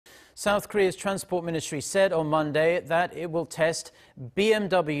South Korea's Transport Ministry said on Monday that it will test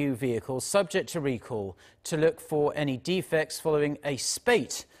BMW vehicles subject to recall to look for any defects following a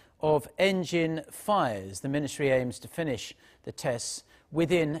spate of engine fires. The ministry aims to finish the tests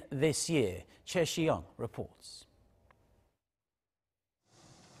within this year. Choi Si-young reports.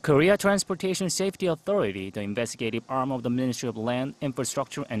 Korea Transportation Safety Authority, the investigative arm of the Ministry of Land,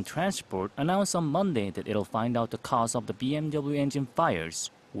 Infrastructure and Transport, announced on Monday that it'll find out the cause of the BMW engine fires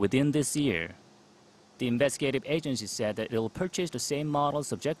within this year. The investigative agency said that it'll purchase the same model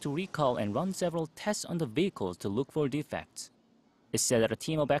subject to recall and run several tests on the vehicles to look for defects. It said that a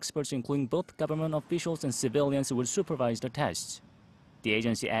team of experts, including both government officials and civilians, will supervise the tests. The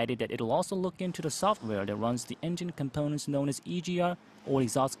agency added that it'll also look into the software that runs the engine components known as EGR, or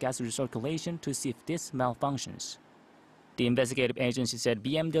exhaust gas recirculation, to see if this malfunctions. The investigative agency said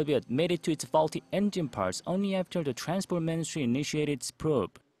BMW admitted to its faulty engine parts only after the Transport Ministry initiated its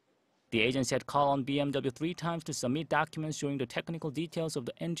probe. The agency had called on BMW 3 times to submit documents showing the technical details of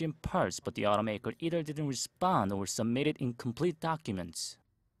the engine parts, but the automaker either didn't respond or submitted incomplete documents.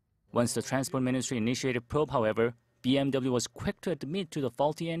 Once the Transport Ministry initiated probe, however, BMW was quick to admit to the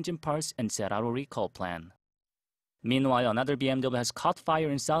faulty engine parts and set out a recall plan. Meanwhile, another BMW has caught fire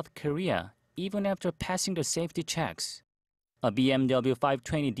in South Korea, even after passing the safety checks. A BMW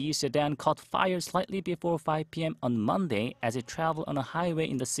 520D sedan caught fire slightly before 5 p.m. on Monday as it traveled on a highway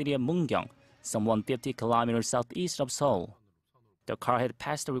in the city of Mungyong, some 150 kilometers southeast of Seoul. The car had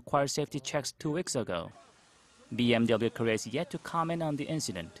passed the required safety checks 2 weeks ago. BMW Korea is yet to comment on the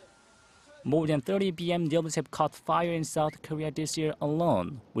incident. More than 30 BMWs have caught fire in South Korea this year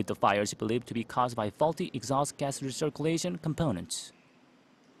alone, with the fires believed to be caused by faulty exhaust gas recirculation components.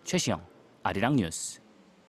 Choi Si-young, Arirang News.